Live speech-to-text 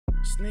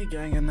Sneak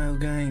gang in that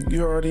gang,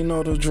 you already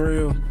know the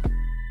drill.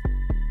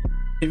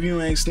 If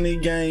you ain't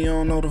sneak gang, you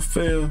don't know the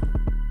feel.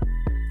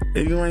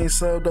 If you ain't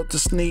subbed up to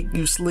sneak,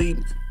 you sleep.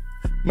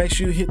 Make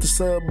sure you hit the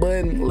sub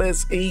button.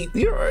 Let's eat.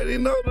 You already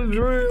know the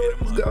drill.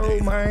 Let's go,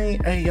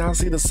 man. Hey, y'all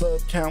see the sub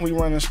count? We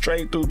running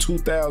straight through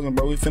 2,000,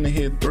 bro. We finna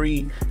hit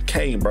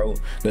 3K, bro.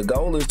 The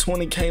goal is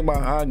 20K by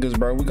August,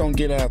 bro. We gonna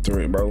get after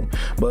it, bro.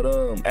 But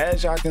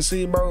as y'all can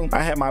see, bro,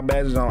 I had my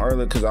badges on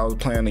earlier because I was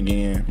playing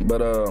again.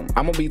 But I'm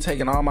gonna be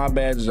taking all my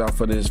badges off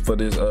for this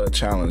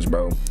challenge,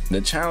 bro. The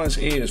challenge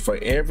is for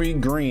every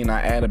green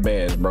I add a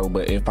badge, bro.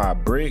 But if I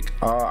brick,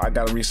 I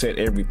gotta reset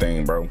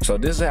everything, bro. So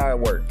this is how it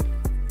works.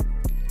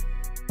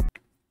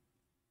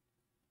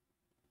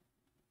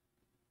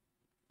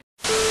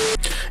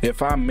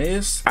 If I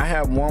miss, I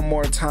have one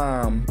more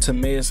time to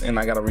miss and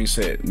I gotta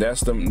reset.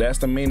 That's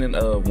the meaning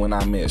of when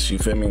I miss, you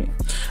feel me?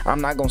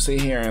 I'm not gonna sit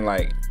here and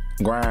like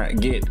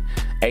grind, get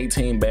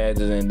 18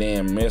 badges and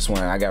then miss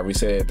one. I gotta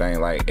reset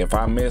everything. Like if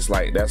I miss,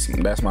 like that's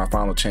my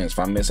final chance. If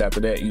I miss after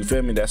that, you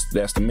feel me? That's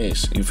the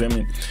miss, you feel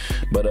me?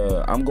 But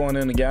I'm going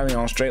in the gallery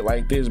on straight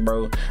like this,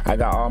 bro. I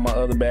got all my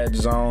other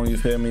badges on, you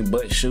feel me?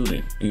 But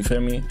shooting, you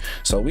feel me?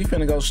 So we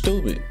finna go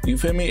stupid, you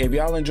feel me? If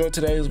y'all enjoyed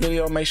today's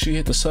video, make sure you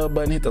hit the sub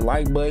button, hit the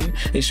like button.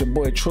 It's your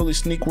boy Truly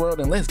Sneak World,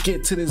 and let's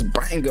get to this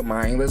banger,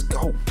 man. Let's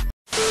go.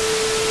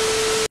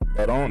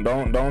 But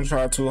don't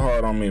try too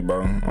hard on me,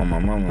 bro. On my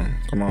mama.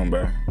 Come on,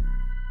 bro.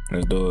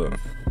 Let's do it.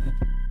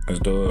 Let's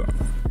do it.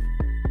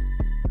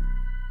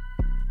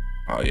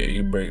 Oh yeah,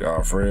 you break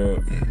off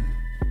real.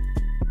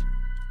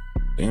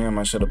 Damn,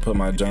 I should have put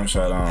my jump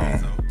shot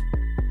on.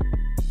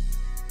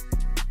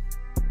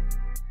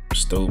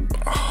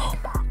 Stupid. Oh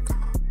my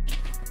god.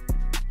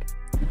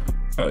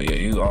 Oh yeah,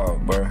 you off,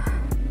 bro.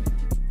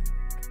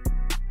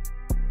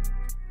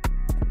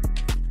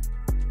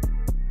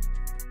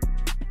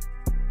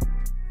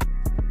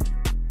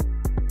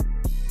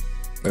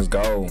 Let's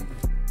go.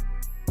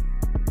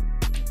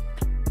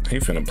 He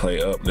finna play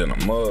up than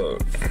a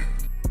mug.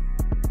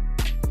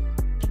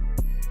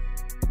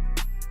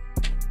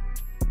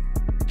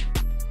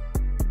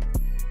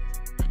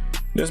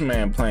 This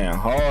man playing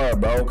hard,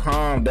 bro.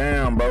 Calm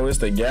down, bro. It's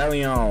the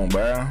galleon,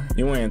 bro.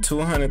 You win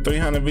 200,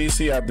 300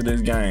 VC after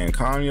this game.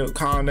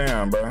 Calm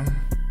down, bro.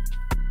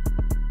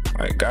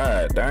 Like,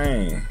 god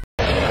dang.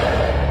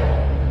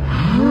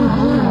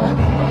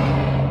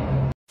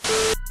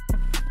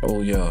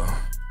 Oh yeah.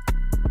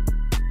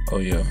 Oh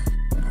yeah.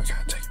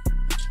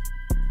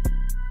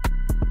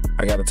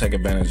 I gotta take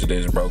advantage of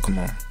this, bro. Come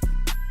on.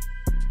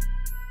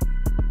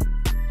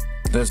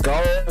 Let's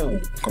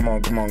go. Come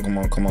on, come on, come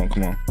on, come on,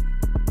 come on.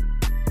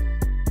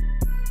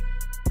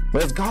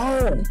 Let's go.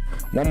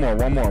 One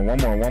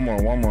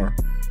more.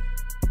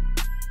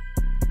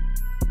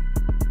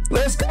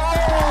 Let's go.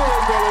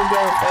 Let's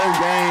go. First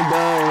game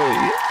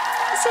done.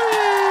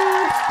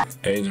 Yes,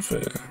 Agent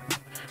for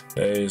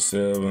day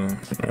 7.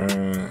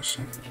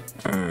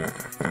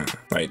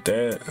 Like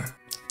that.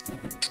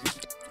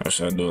 Or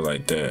should I do it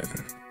like that?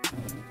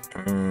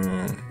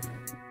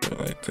 Do it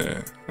like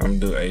that. I'm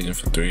gonna do agent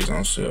for 3s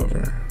on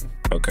silver.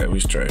 Okay, we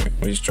straight.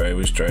 We straight.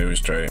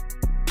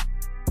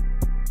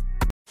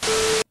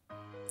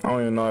 I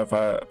don't even know if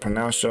I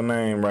pronounced your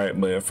name right,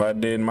 but if I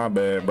did, my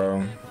bad,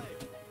 bro.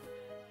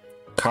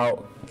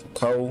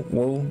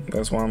 Ko-Woo,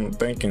 that's what I'm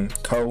thinking.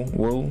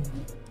 Ko-Woo.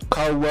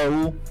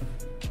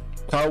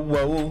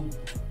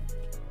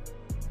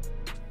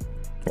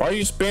 Why are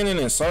you spinning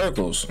in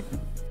circles?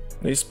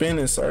 They spin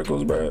in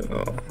circles, bro.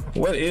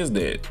 What is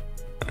that?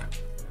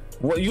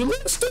 What? You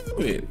look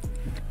stupid.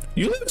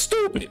 You look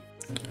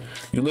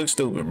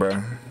stupid,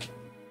 bro.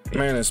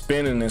 Man is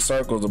spinning in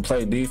circles to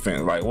play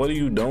defense. Like, what are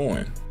you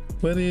doing?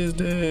 What is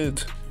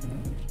that?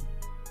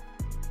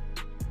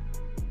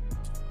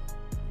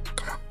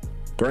 Come on.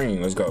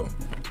 Green, let's go.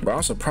 Bro,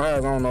 I'm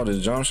surprised I don't know this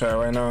jump shot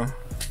right now.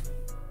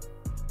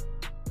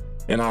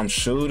 And I'm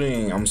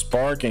shooting. I'm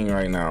sparking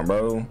right now,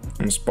 bro.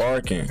 I'm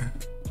sparking.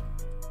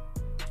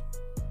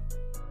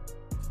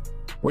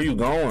 Where you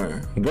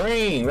going?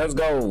 Green, let's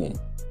go.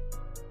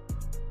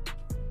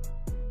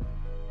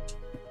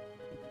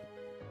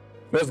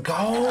 Let's go.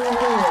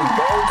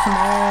 Come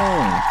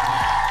on.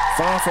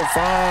 5 for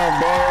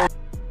 5, bro.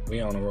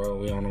 We on the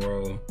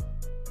road.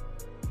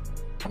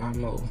 5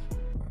 more.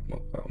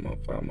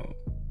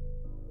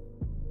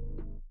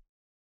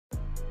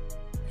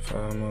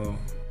 5 more.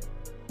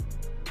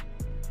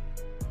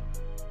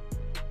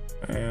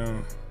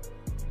 Damn.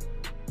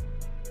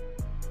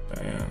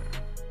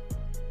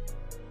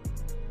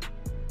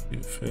 You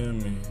feel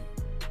me?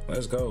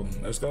 Let's go.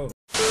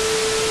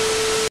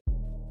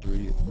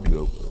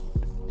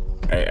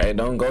 Hey,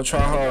 don't go try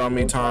hard on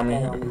me, Tommy.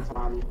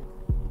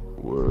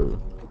 Word.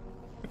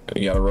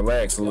 You gotta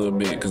relax a little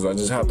bit, cause I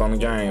just hopped on the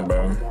game,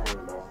 bro.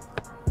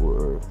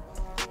 Word.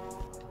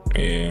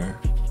 Yeah.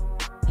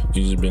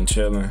 You just been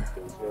chilling.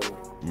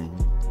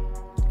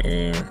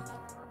 Yeah.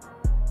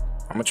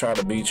 I'm gonna try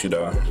to beat you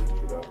though.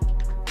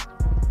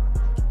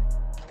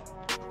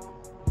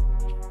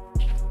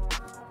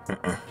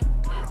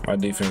 My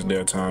defense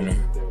there, Tommy.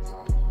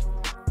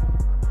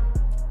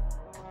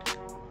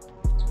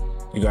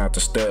 You gonna have to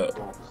step.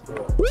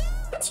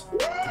 What?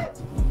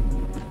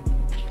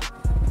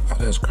 Oh,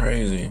 that's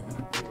crazy.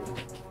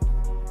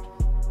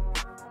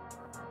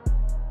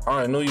 I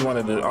already knew you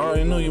wanted to. I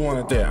already knew you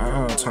wanted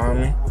that.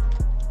 Tommy.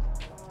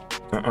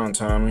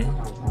 Tommy.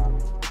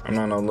 I'm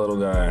not no little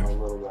guy.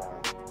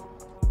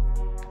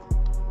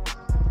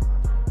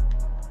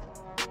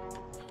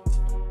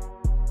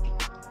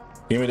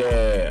 Give me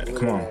that.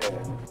 Come on.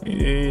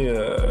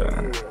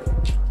 Yeah.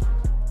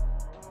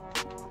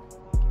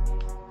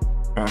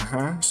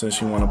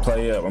 Since you want to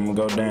play up, I'm gonna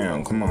go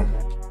down. Come on.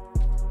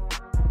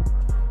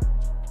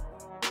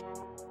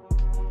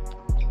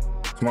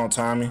 Come on,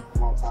 Tommy.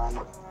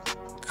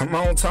 Come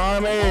on,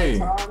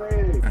 Tommy.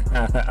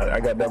 I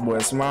got that boy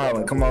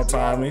smiling. Come on,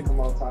 Tommy.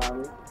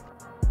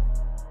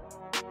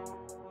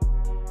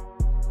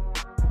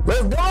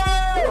 Let's go!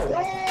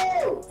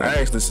 I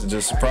actually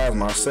just surprised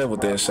myself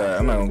with that shot.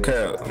 I'm not gonna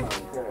care.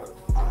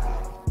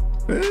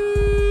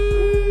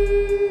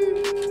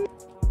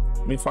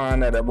 Let me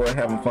find that boy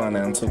having fun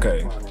now in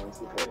 2K.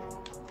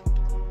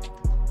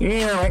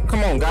 Yeah,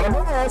 come on, got a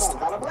blast.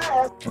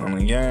 On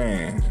the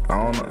game.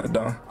 I'm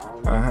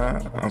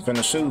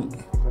finna shoot.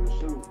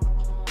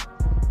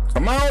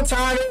 Come on,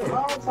 Tommy.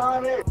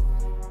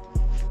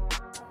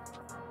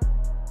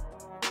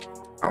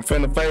 I'm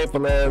finna fade for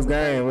last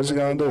game. What you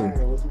gonna do?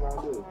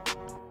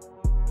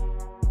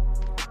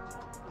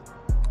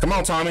 Come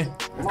on, Tommy.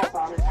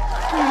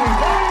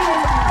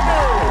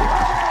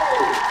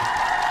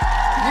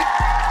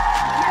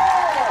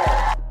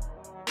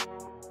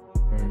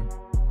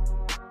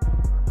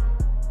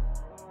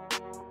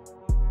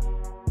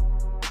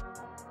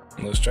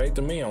 Look straight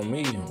to me on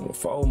me with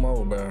 4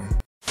 more, bro.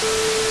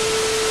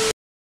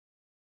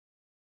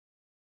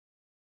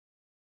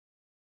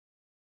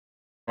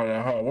 Oh,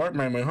 that hard work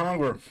made me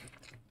hungry.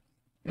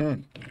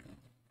 We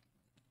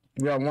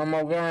got 1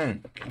 more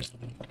game.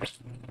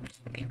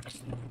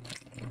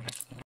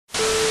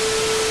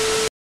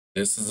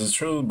 This is the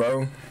truth,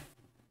 bro.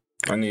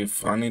 I need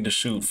to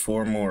shoot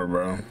 4 more,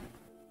 bro.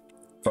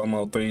 4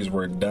 more threes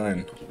were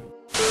done.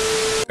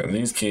 Cause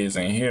these kids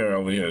in here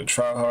over here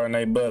try hard and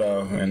they butt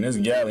off, and this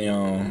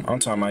galleon, I'm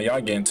talking about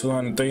y'all getting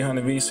 200,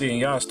 300 VC and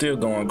y'all still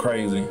going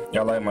crazy.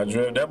 Y'all like my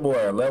drip? That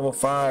boy a level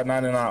 5,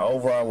 99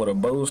 overall with a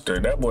booster.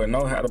 That boy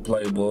know how to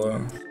play,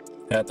 boy.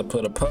 Have to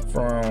put a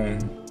puffer on,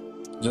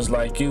 just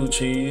like you,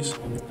 Cheese.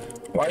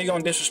 Why you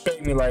gonna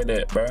disrespect me like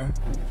that, bro?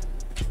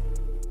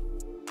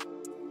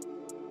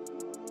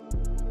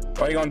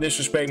 Why you gonna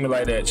disrespect me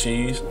like that,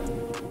 Cheese?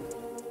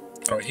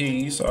 Or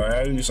He's, or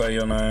how do you say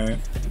your name?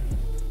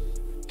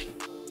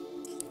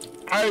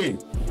 Hey,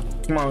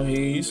 come on,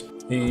 he's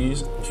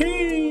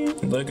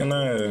looking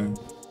at him.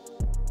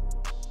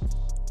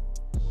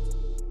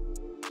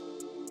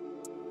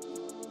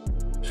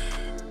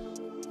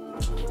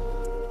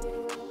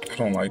 I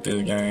don't like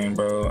this game,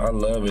 bro. I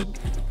love it.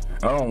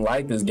 I don't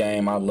like this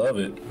game. I love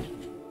it.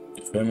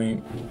 You feel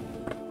me?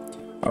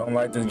 I don't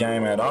like this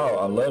game at all.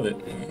 I love it.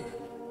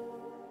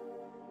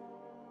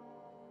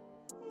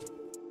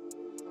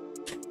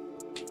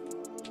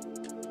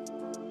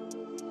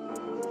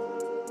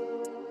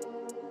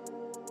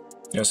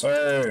 Yes,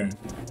 sir.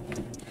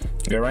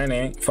 Get right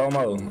in. 4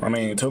 more. I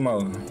mean, 2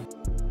 more.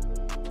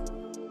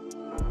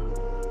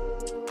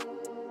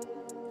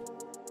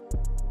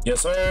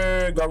 Yes,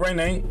 sir. Go right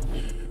in.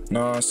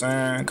 Know what I'm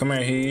saying? Come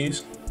here,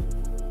 He's.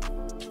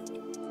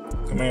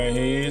 Come here,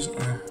 He's.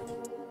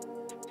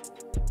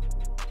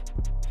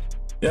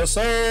 Yes,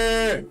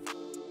 sir.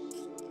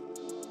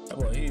 That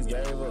boy, He's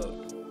gave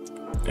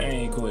up. They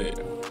ain't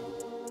quit.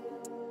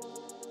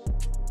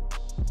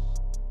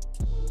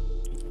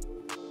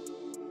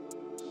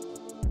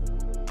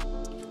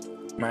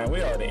 Man,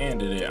 we already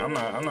ended it. I'm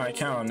not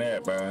counting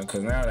that, bro.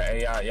 Cause now the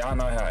AI, y'all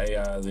know how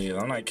AI is.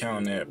 I'm not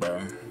counting that, bro.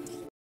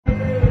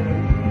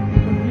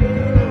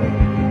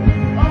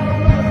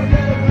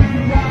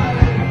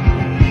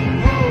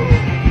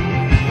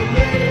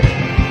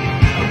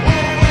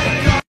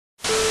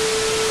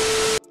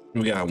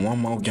 We got 1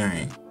 more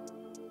game.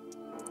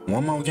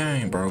 1 more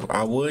game, bro.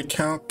 I would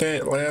count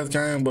that last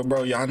game, but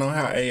bro, y'all know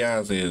how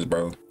AIs is,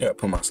 bro. Gotta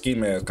put my ski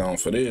mask on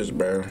for this,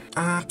 bro.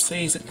 Op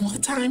season.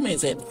 What time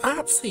is it?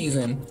 Op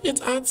season. It's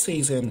op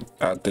season.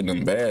 After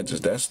them badges,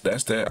 that's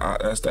that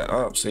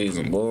op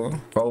season, boy.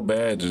 4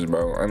 badges,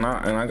 bro. And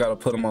I gotta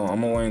put them on.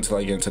 I'm gonna wait until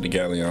I get into the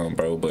galleon,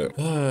 bro. But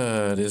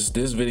this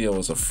video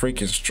was a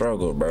freaking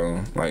struggle,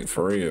 bro. Like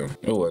for real.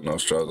 It wasn't no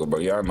struggle, bro.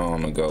 Y'all know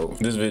I'm the GOAT.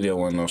 This video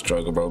wasn't no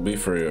struggle, bro. Be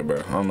for real,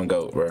 bro. I'm the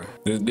GOAT, bro.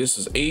 This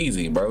is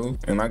easy, bro.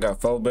 And I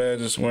got 4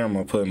 badges. Where am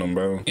I putting them,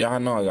 bro? Y'all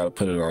know I gotta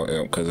put it on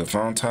M, cause if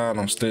I'm tired,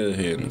 I'm still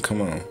hitting.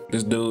 Come on.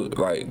 This dude,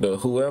 like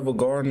whoever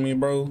guarding me,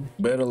 bro,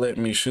 better let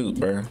me shoot,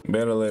 bro.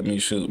 Better let me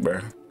shoot,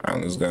 bro.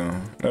 Alright, let's go.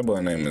 That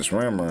boy name is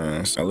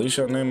Rimruns. At least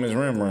your name is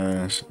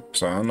Rimruns,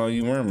 so I know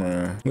you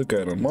Rimrun. Look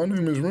at him. My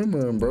name is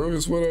Rimrun, bro.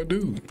 It's what I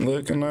do.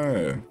 Look at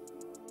that.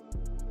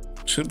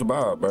 Shoot the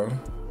ball, bro.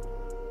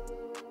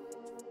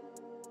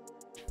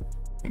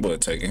 Boy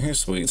taking his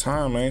sweet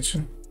time, ain't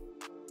you?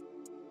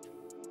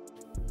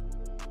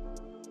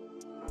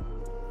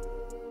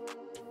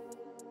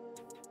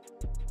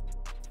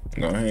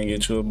 Go ahead and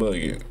get you a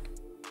bucket.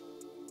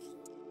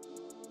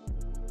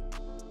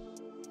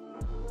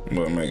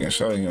 But making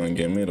sure you don't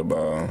give me the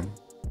ball.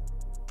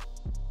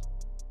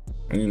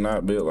 You're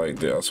not built like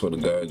that. I swear to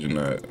God, you're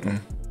not.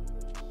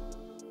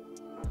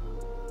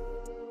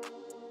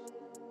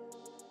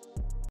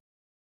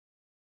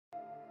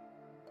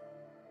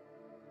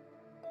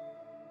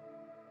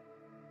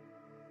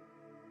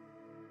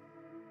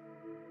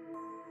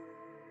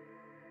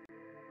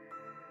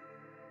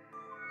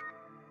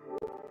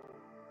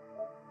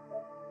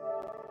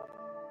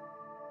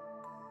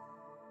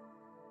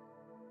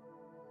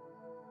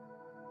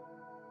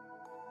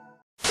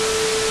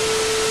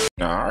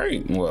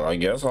 Alright, well, I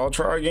guess I'll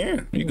try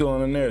again. You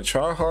going in there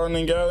try hard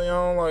and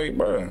Galleon, like,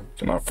 bro,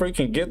 can I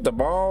freaking get the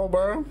ball,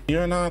 bro?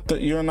 You're not the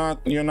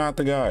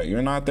guy.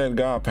 You're not that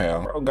guy,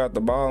 pal. Bro got the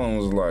ball and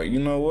was like, you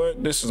know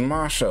what? This is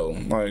my show.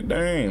 Like,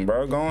 dang,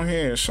 bro, go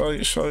ahead, show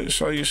you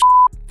shit.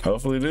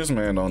 Hopefully this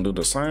man don't do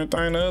the same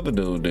thing the other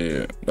dude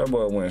did. That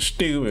boy went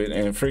stupid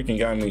and freaking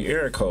got me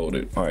air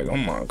coded. Like, oh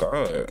my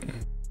God.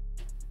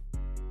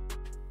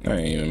 I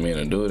ain't even mean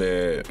to do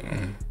that.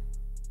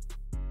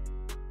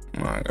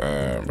 My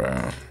God,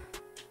 bro.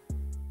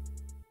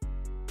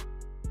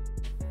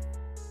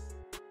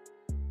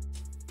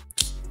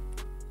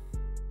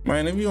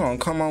 Man, if you don't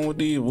come on with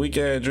these weak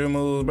ass drill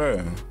moves,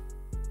 bro.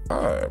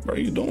 Alright, bro,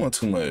 you doing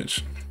too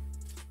much.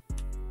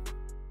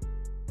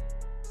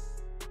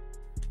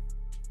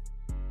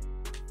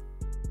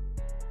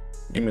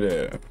 Give me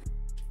that.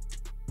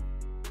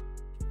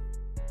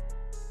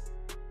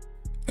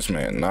 This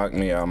man knocked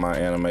me out my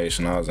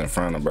animation. I was in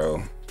front of,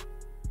 bro.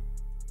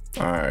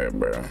 Alright,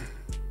 bro.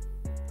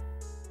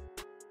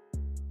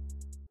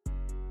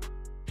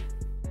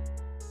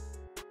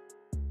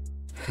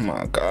 Oh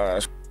my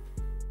gosh.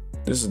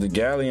 This is the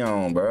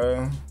Galleon,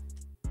 bro.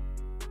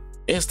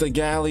 It's the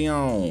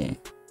Galleon.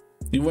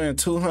 You win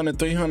 200,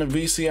 300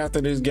 VC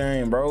after this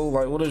game, bro.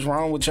 Like, what is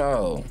wrong with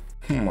y'all?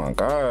 Oh my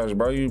gosh,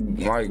 bro. You,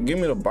 like, give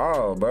me the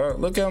ball, bro.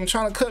 Look at him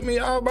trying to cut me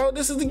out, bro.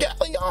 This is the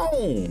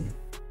Galleon.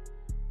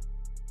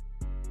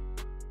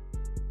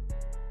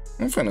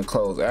 I'm finna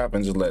close app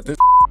and just let this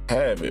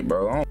have it,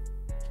 bro.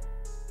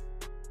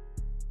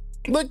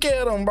 Look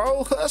at him,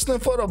 bro. Hustling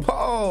for the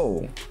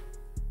ball.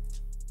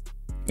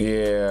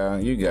 Yeah,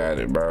 you got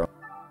it, bro.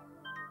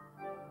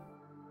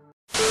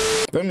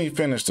 Let me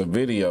finish the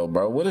video,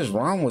 bro. What is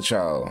wrong with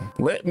y'all?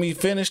 Let me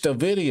finish the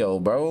video,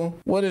 bro.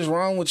 What is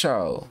wrong with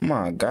y'all?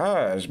 My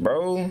gosh,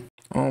 bro.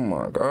 Oh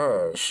my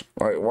gosh.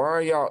 Like, why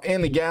are y'all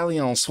in the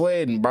Galleon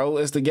sweating, bro?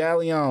 It's the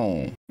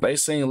Galleon. They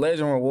seen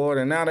Legend reward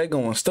and now they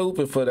going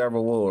stupid for that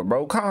reward,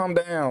 bro. Calm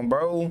down,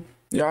 bro.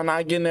 Y'all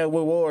not getting that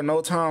reward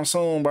no time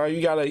soon, bro.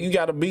 You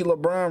gotta beat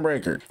LeBron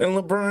record. And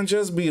LeBron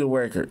just beat a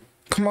record.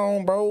 Come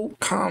on, bro.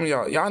 Calm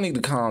y'all. Y'all need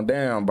to calm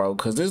down, bro,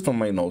 because this don't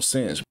make no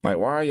sense. Like,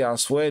 why are y'all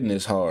sweating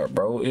this hard,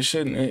 bro? It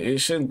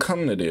shouldn't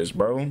come to this,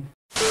 bro.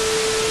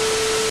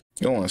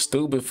 Going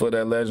stupid for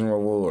that Legend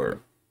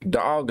reward.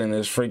 Dogging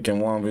this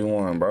freaking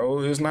 1v1, bro.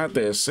 It's not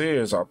that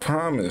serious, I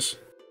promise.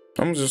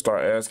 I'm gonna just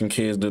start asking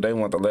kids, do they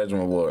want the Legend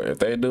reward? If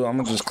they do, I'm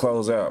gonna just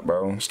close out,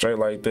 bro. Straight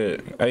like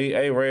that.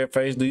 Hey, red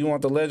face, do you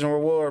want the Legend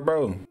reward,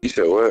 bro? You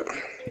said what?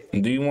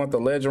 Do you want the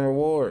Legend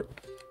reward?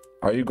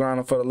 Are you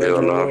grinding for the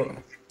Legend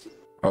reward?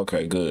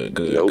 Okay, good.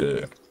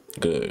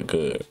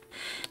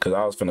 Cause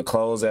I was finna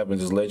close up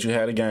and just let you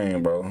have the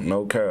game, bro.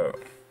 No cap.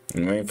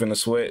 You ain't finna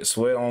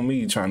sweat on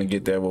me trying to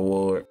get that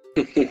reward.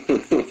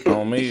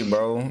 On me,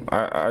 bro.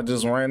 I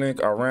just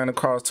ran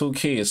across two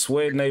kids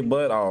sweating their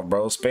butt off,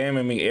 bro.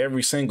 Spamming me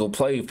every single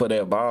play for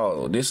that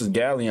ball. This is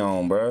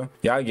Galleon, bro.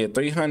 Y'all get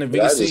 300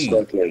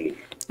 VC.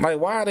 Like,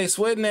 why are they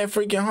sweating that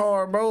freaking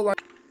hard, bro?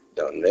 Like,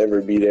 don't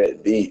never be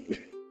that deep.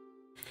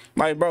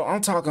 Like, bro,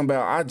 I'm talking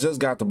about I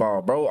just got the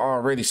ball. Bro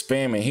already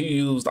spamming. He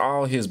used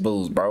all his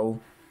boosts,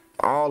 bro.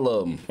 All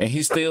of them. And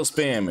he's still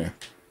spamming.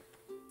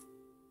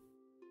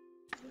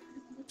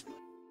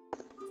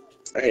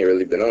 I ain't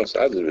really been on,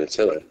 so I've just been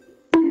chilling.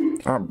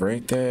 I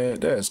break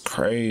that? That's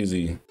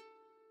crazy.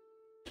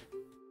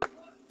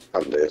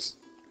 I'm this.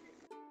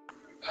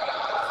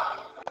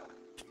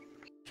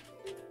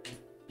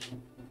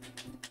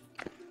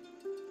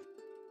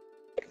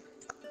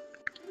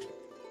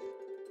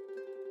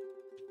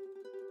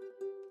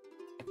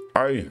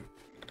 Are you?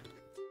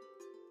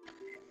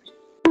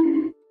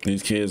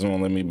 These kids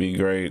won't let me be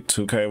great.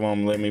 2K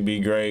won't let me be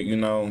great. You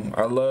know,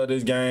 I love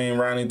this game,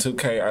 Ronnie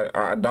 2K.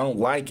 I don't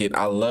like it.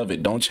 I love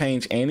it. Don't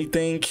change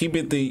anything. Keep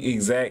it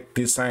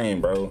the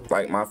same, bro.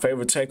 Like, my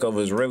favorite takeover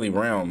is really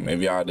Realm,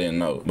 if y'all didn't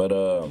know.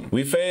 But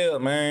we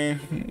failed, man.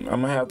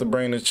 I'm gonna have to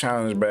bring this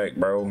challenge back,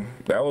 bro.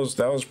 That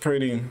was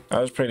pretty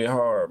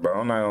hard, bro.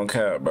 I'm not gonna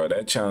cap, bro.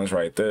 That challenge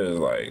right there is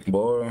like,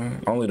 boy,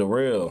 only the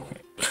real.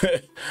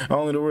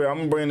 Only the real. I'm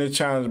gonna bring this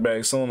challenge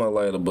back sooner or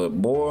later, but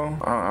boy,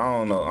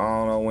 I don't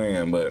know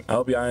when. But I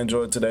hope y'all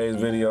enjoyed today's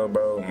video,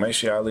 bro. Make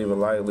sure y'all leave a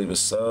like, leave a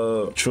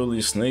sub. Truly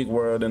Sneak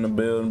World in the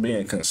building,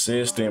 being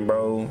consistent,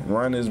 bro.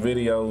 Run this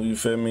video, you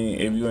feel me?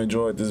 If you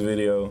enjoyed this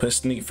video, put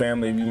Sneak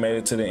Family if you made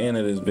it to the end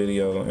of this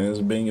video. And it's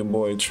been your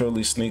boy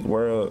Truly Sneak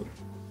World,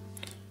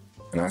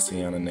 and I'll see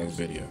you on the next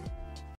video.